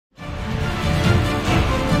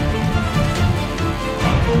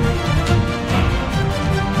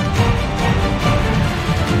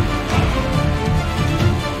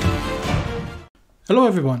Hello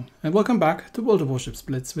everyone, and welcome back to World of Warships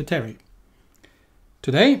Blitz with Terry.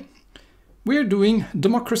 Today, we're doing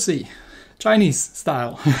democracy, Chinese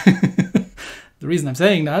style. The reason I'm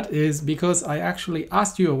saying that is because I actually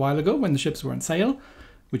asked you a while ago when the ships were on sale,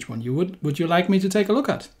 which one would you like me to take a look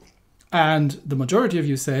at? And the majority of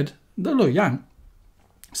you said the Luoyang.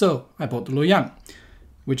 So I bought the Luoyang,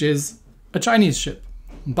 which is a Chinese ship,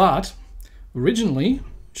 but originally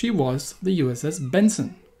she was the USS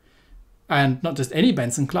Benson. And not just any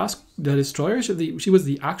Benson class, the destroyer, she was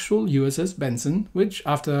the actual USS Benson, which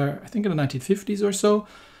after, I think in the 1950s or so,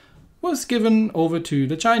 was given over to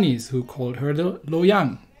the Chinese, who called her the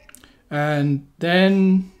Luoyang. And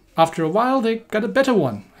then after a while, they got a better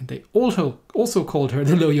one, and they also called her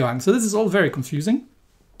the Luoyang. So this is all very confusing.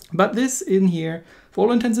 But this in here, for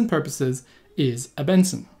all intents and purposes, is a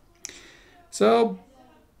Benson. So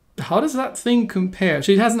how does that thing compare?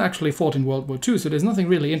 She hasn't actually fought in World War II, so there's nothing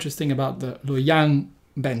really interesting about the Luoyang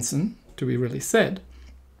Benson to be really said.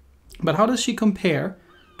 But how does she compare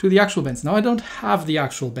to the actual Benson? Now, I don't have the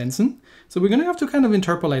actual Benson, so we're going to have to kind of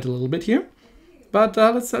interpolate a little bit here. But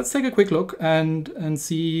let's take a quick look and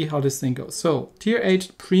see how this thing goes. So, Tier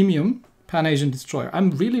 8 Premium Pan-Asian Destroyer.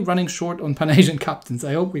 I'm really running short on Pan-Asian captains.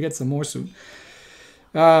 I hope we get some more soon.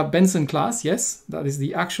 Benson class, yes, that is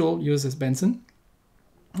the actual USS Benson.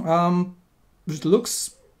 It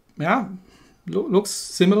looks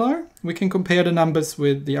similar. We can compare the numbers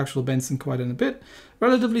with the actual Benson quite in a bit.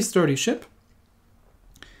 Relatively sturdy ship.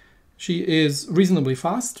 She is reasonably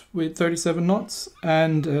fast with 37 knots,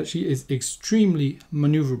 and she is extremely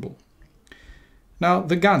maneuverable. Now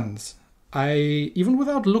the guns, even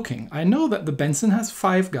without looking, I know that the Benson has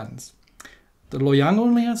 5 guns. The Luoyang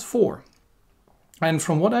only has 4. And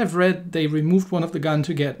from what I've read, they removed one of the gun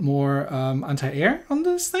to get more anti-air on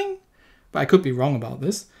this thing. But I could be wrong about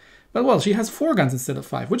this. But well, she has 4 guns instead of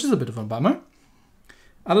 5, which is a bit of a bummer.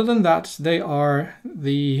 Other than that, they are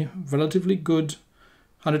the relatively good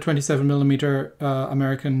 127mm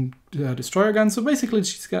American destroyer guns. So basically,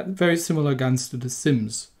 she's got very similar guns to the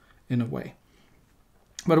Sims in a way.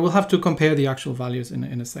 But we'll have to compare the actual values in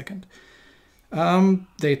a second.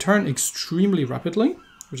 They turn extremely rapidly,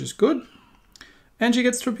 which is good. And she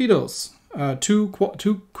gets torpedoes, two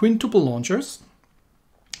quintuple launchers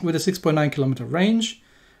with a 6.9 kilometer range.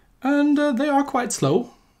 And they are quite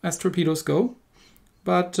slow as torpedoes go,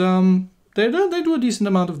 but they do a decent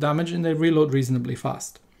amount of damage and they reload reasonably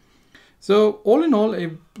fast. So all in all,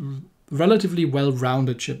 a relatively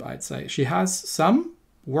well-rounded ship, I'd say. She has some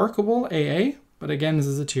workable AA, but again, this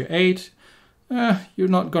is a tier 8. You're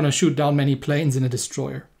not going to shoot down many planes in a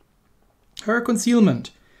destroyer. Her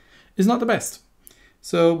concealment is not the best.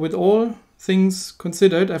 So with all things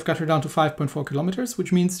considered, I've got her down to 5.4 kilometers,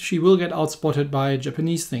 which means she will get outspotted by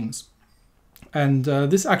Japanese things. And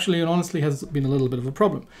this actually and honestly has been a little bit of a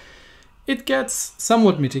problem. It gets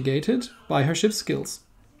somewhat mitigated by her ship skills,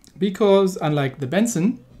 because unlike the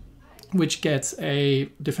Benson, which gets a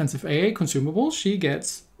defensive AA consumable, she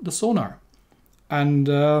gets the sonar. And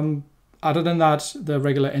other than that, the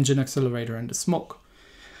regular engine accelerator and the smoke.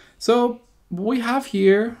 So we have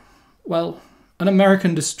here, well, an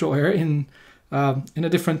American destroyer in a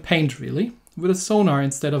different paint, really, with a sonar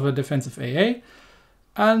instead of a defensive AA,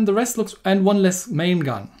 and the rest looks, and one less main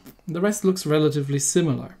gun. The rest looks relatively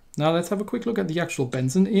similar. Now let's have a quick look at the actual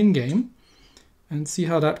Benson in game and see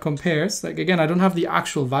how that compares. Like again, I don't have the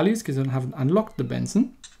actual values because I haven't unlocked the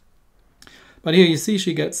Benson, but here you see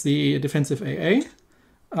she gets the defensive AA.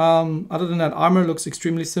 Other than that, armor looks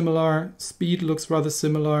extremely similar. Speed looks rather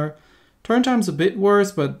similar. Turn time's a bit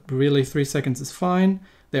worse, but really 3 seconds is fine.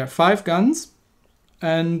 There are 5 guns,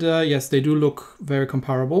 and yes, they do look very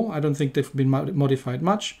comparable. I don't think they've been modified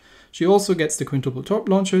much. She also gets the quintuple torp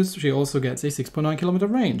launchers. She also gets a 6.9 kilometer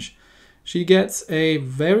range. She gets a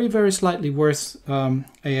very, very slightly worse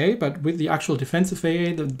AA, but with the actual defensive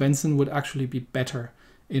AA, the Benson would actually be better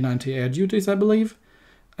in anti-air duties, I believe.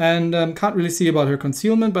 And can't really see about her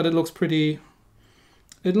concealment, but it looks pretty...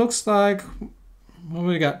 It looks like... What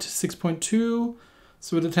we got? 6.2.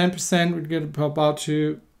 So with the 10%, we'd get about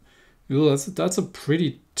to... Ooh, that's a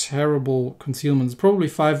pretty terrible concealment. It's probably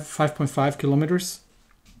 5.5 kilometers.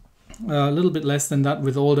 A little bit less than that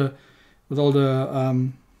with all the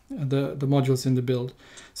modules in the build.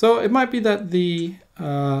 So it might be that the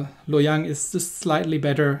Luoyang is just slightly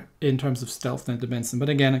better in terms of stealth than the Benson, but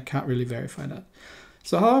again, I can't really verify that.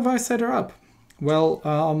 So how have I set her up?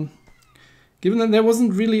 Well, given that there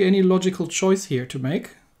wasn't really any logical choice here to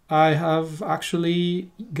make, I have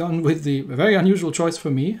actually gone with the very unusual choice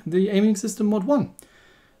for me, the aiming system mod 1,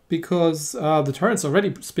 because the turrets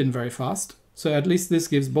already spin very fast. So at least this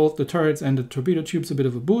gives both the turrets and the torpedo tubes a bit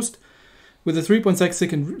of a boost. With a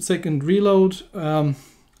 3.6 second reload,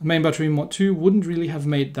 main battery mod 2 wouldn't really have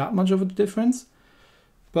made that much of a difference.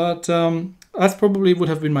 But that probably would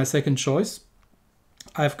have been my second choice.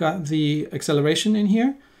 I've got the acceleration in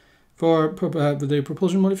here for the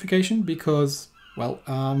propulsion modification because, well,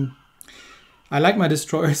 I like my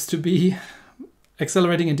destroyers to be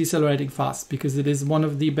accelerating and decelerating fast because it is one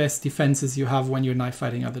of the best defenses you have when you're knife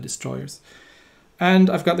fighting other destroyers. And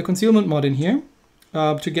I've got the concealment mod in here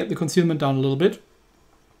to get the concealment down a little bit.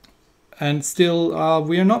 And still,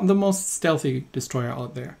 we are not the most stealthy destroyer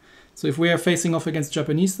out there. So if we are facing off against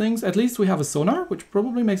Japanese things, at least we have a sonar, which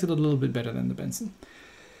probably makes it a little bit better than the Benson.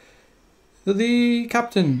 The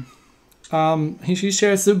captain, she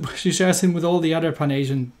shares him with all the other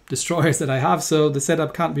Pan-Asian destroyers that I have, so the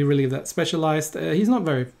setup can't be really that specialized. He's not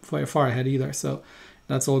very far ahead either, so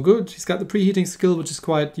that's all good. He's got the preheating skill, which is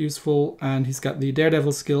quite useful, and he's got the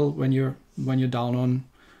daredevil skill when you're down on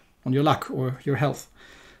your luck or your health.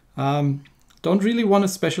 Don't really want to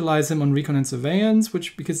specialize him on recon and surveillance,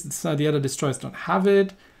 because the other destroyers don't have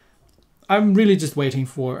it. I'm really just waiting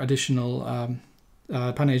for additional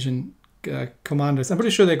Pan-Asian commanders. I'm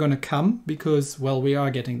pretty sure they're going to come because, well, we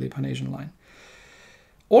are getting the Pan-Asian line.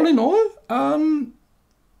 All in all,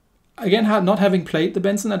 again, not having played the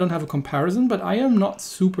Benson, I don't have a comparison, but I am not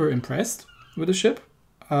super impressed with the ship.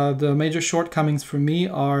 The major shortcomings for me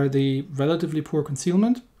are the relatively poor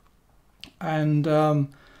concealment and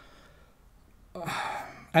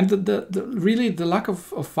really the lack of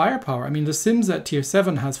firepower. I mean, the Sims at tier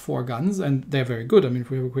 7 has 4 guns, and they're very good. I mean,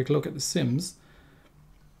 if we have a quick look at the Sims.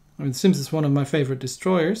 I mean, the Sims is one of my favorite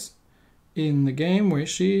destroyers in the game. Where is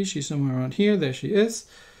she? She's somewhere around here. There she is.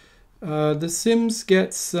 The Sims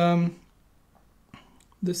gets the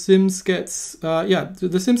Sims gets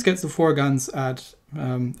the 4 guns at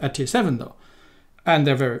tier 7 though, and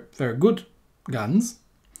they're very, very good guns.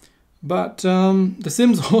 But the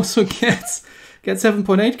Sims also gets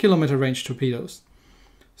 7.8 kilometer range torpedoes.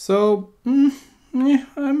 So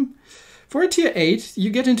for a tier 8, you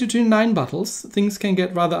get into tier 9 battles. Things can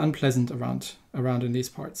get rather unpleasant around in these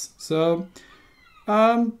parts. So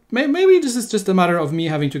maybe this is just a matter of me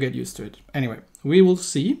having to get used to it. Anyway, we will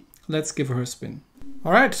see. Let's give her a spin.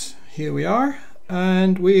 All right, here we are.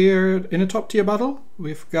 And we're in a top tier battle.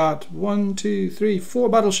 We've got 4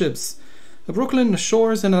 battleships. The Brooklyn, the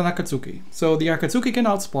Shores, and an Akatsuki. So the Akatsuki can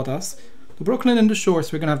outspot us. The Brooklyn and the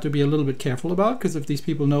Shores we're going to have to be a little bit careful about, because if these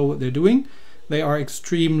people know what they're doing, they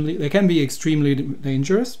can be extremely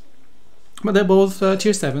dangerous. But they're both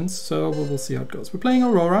tier 7s, so we'll see how it goes. We're playing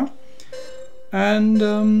Aurora. And,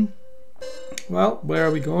 well, where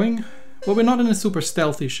are we going? Well, we're not in a super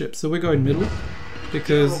stealthy ship, so we're going middle,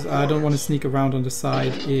 because I don't want to sneak around on the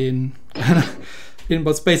side in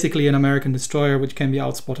what's basically an American destroyer, which can be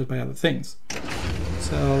outspotted by other things.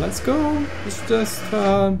 So let's go. Let's just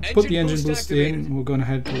put the engine boost in. We're going to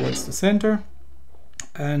head towards the center.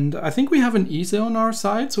 And I think we have an ESA on our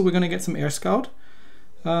side, so we're going to get some air scout.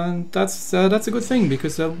 And that's a good thing,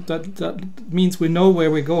 because that means we know where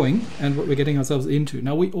we're going and what we're getting ourselves into.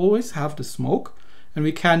 Now, we always have the smoke, and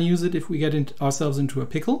we can use it if we get ourselves into a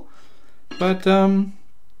pickle. But, you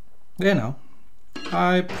know,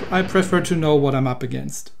 I prefer to know what I'm up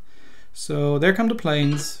against. So there come the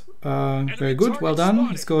planes. Very good, well done.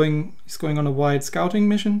 He's going on a wide scouting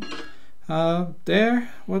mission.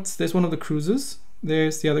 There's one of the cruisers.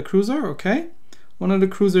 There's the other cruiser, okay. One of the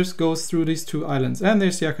cruisers goes through these 2 islands, and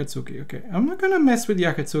there's the Akatsuki, okay. I'm not gonna mess with the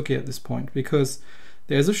Akatsuki at this point, because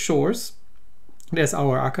there's a Shores. There's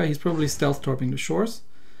our Aka, he's probably stealth torping the Shores.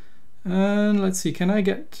 And let's see, can I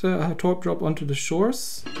get a torp drop onto the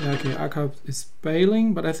Shores? Yeah, okay, Aka is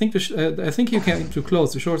bailing, but I think he came too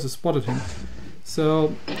close. The Shores have spotted him.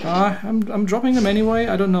 So I'm dropping him anyway.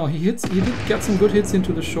 I don't know. He did get some good hits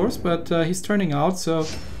into the Shores, but he's turning out. So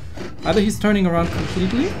either he's turning around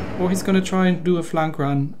completely, or he's going to try and do a flank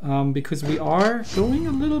run, because we are going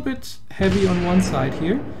a little bit heavy on one side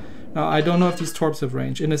here. Now I don't know if these torps have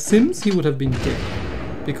range. In a Sims, he would have been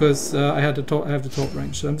dead, because I have the torp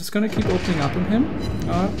range. So I'm just going to keep opening up on him.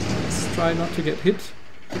 Let's try not to get hit.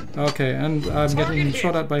 Okay, and I'm getting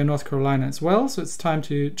shot at by a North Carolina as well, so it's time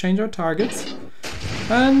to change our targets.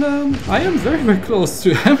 And I am very, very close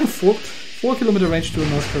to have a 4 kilometer range to a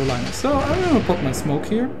North Carolina. So I'm going to pop my smoke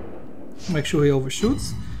here, make sure he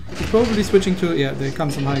overshoots. He's probably switching to, yeah, there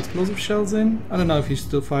come some high explosive shells in. I don't know if he's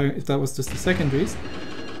still firing, if that was just the secondaries.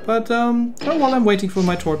 But while I'm waiting for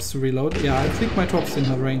my torps to reload, yeah, I think my torps didn't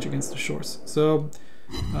have range against the Shores. So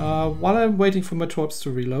while I'm waiting for my torps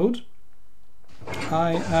to reload,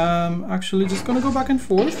 I am actually just going to go back and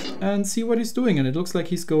forth and see what he's doing. And it looks like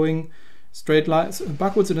he's going straight line,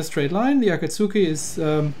 backwards in a straight line. The Akatsuki is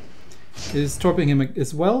is torping him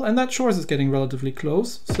as well, and that shores is getting relatively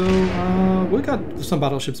close. So we got some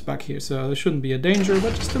battleships back here, so there shouldn't be a danger,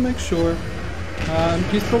 but just to make sure.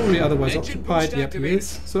 He's probably otherwise occupied. Yep, he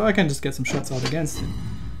is. So I can just get some shots out against him.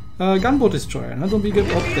 Gunboat destroyer. Now don't be good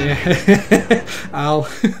up there. Ow.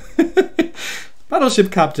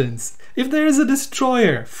 Battleship captains. If there is a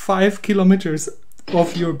destroyer 5 kilometers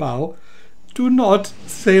off your bow, do not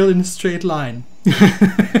sail in a straight line.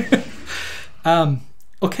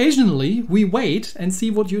 Occasionally, we wait and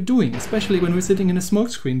see what you're doing, especially when we're sitting in a smoke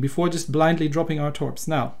screen before just blindly dropping our torps.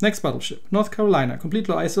 Now, next battleship, North Carolina,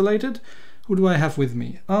 completely isolated. Who do I have with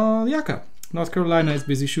me? The Akka. North Carolina is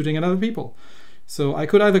busy shooting at other people. So I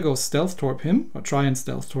could either go stealth torp him, or try and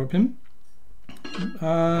stealth torp him.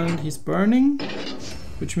 And he's burning,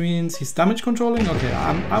 which means he's damage controlling. Okay,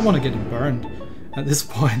 I want to get him burned at this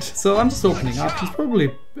point. So I'm just opening up. He's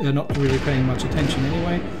probably not really paying much attention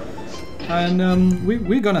anyway. And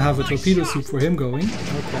we're gonna have a torpedo soup for him going.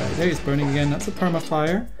 Okay, there he's burning again. That's a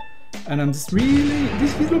perma-fire. And I'm just really...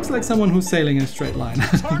 He looks like someone who's sailing in a straight line.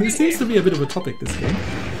 He seems to be a bit of a topic this game.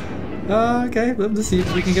 Okay, let's see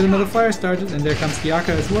if we can get another fire started. And there comes the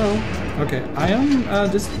Akka as well. Okay, I am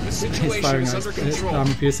just... He's firing his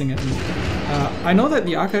armor piercing at me. I know that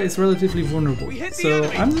the Akka is relatively vulnerable. So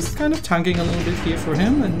I'm just kind of tanking a little bit here for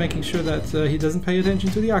him and making sure that he doesn't pay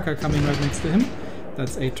attention to the Akka coming right next to him.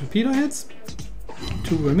 That's 8 torpedo hits.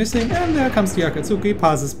 2 were missing, and there comes the Akatsuki,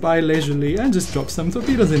 passes by leisurely and just drops some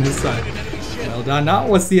torpedoes in his side. Well done, that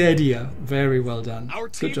was the idea. Very well done.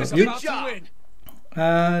 Good job, you.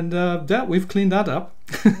 And yeah, we've cleaned that up.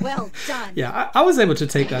 Well done. Yeah, I was able to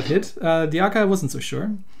take that hit. The Akka I wasn't so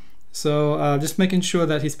sure. So just making sure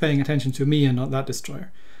that he's paying attention to me and not that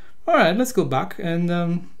destroyer. Alright, let's go back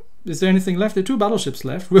and... is there anything left? There are 2 battleships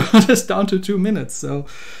left. We're just down to 2 minutes. So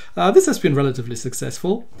this has been relatively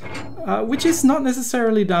successful, which is not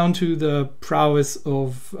necessarily down to the prowess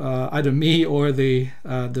of either me or the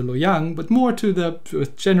Luoyang, but more to the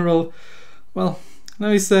general, well,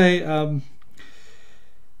 let me say,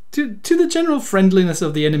 to the general friendliness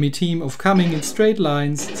of the enemy team of coming in straight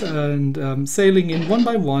lines and sailing in one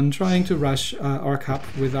by one, trying to rush our cap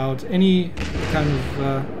without any kind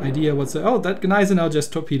of idea whatsoever. Oh, that Gneisenau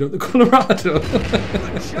just torpedoed the Colorado.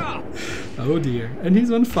 Oh dear. And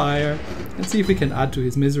he's on fire. Let's see if we can add to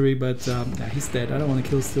his misery, but yeah, he's dead. I don't want to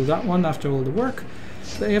kill still that one after all the work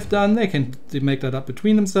they have done. They can make that up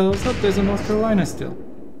between themselves. Oh, there's a North Carolina still.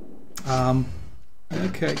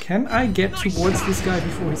 Okay, can I get towards this guy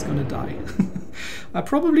before he's gonna die?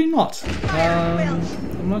 Probably not.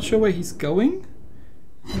 I'm not sure where he's going.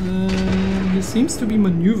 He seems to be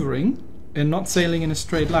maneuvering and not sailing in a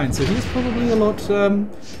straight line, so he's probably a lot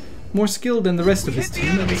more skilled than the rest of his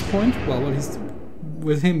team at this point. Well, he's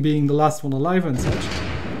with him being the last one alive and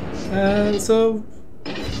such. So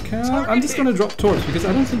I'm just gonna drop torps because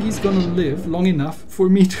I don't think he's gonna live long enough for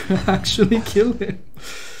me to actually kill him.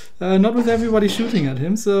 Not with everybody shooting at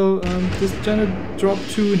him, so just trying to drop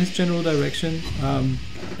 2 in his general direction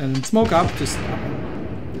and smoke up. Just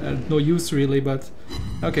no use really, but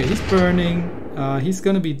okay, he's burning. He's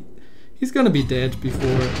gonna be dead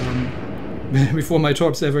before before my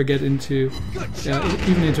torps ever get into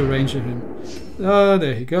even into range of him.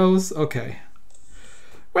 There he goes. Okay.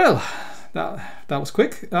 Well, that was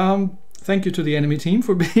quick. Thank you to the enemy team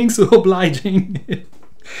for being so obliging.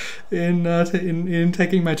 in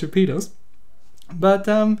taking my torpedoes, but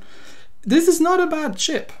this is not a bad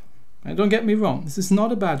ship. Don't get me wrong. This is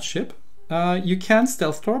not a bad ship. You can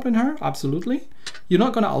stealth torp in her, absolutely. You're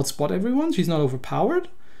not going to outspot everyone. She's not overpowered.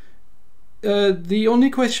 The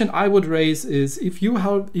only question I would raise is if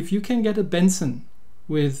you can get a Benson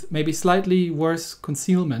with maybe slightly worse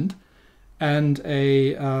concealment and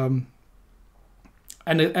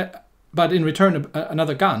but in return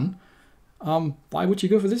another gun. Why would you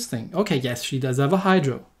go for this thing? Okay, yes, she does have a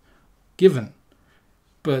hydro, given,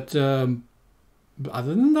 but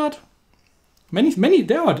other than that,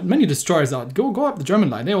 there are many destroyers out. Go up the German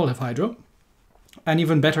line; they all have hydro, and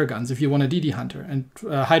even better guns if you want a DD hunter. And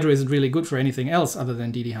hydro isn't really good for anything else other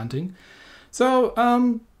than DD hunting, so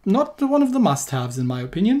not one of the must-haves in my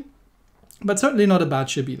opinion, but certainly not a bad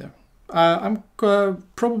ship either. I'm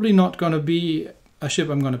probably not going to be a ship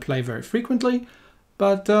I'm going to play very frequently.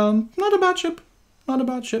 But not a bad ship, not a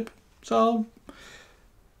bad ship. So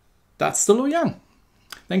that's the Luoyang.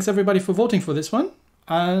 Thanks everybody for voting for this one.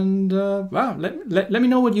 And wow, let me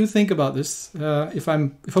know what you think about this. If I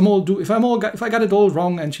got it all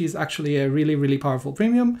wrong and she's actually a really powerful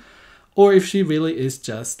premium, or if she really is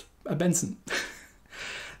just a Benson.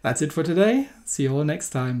 That's it for today. See you all next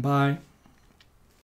time. Bye.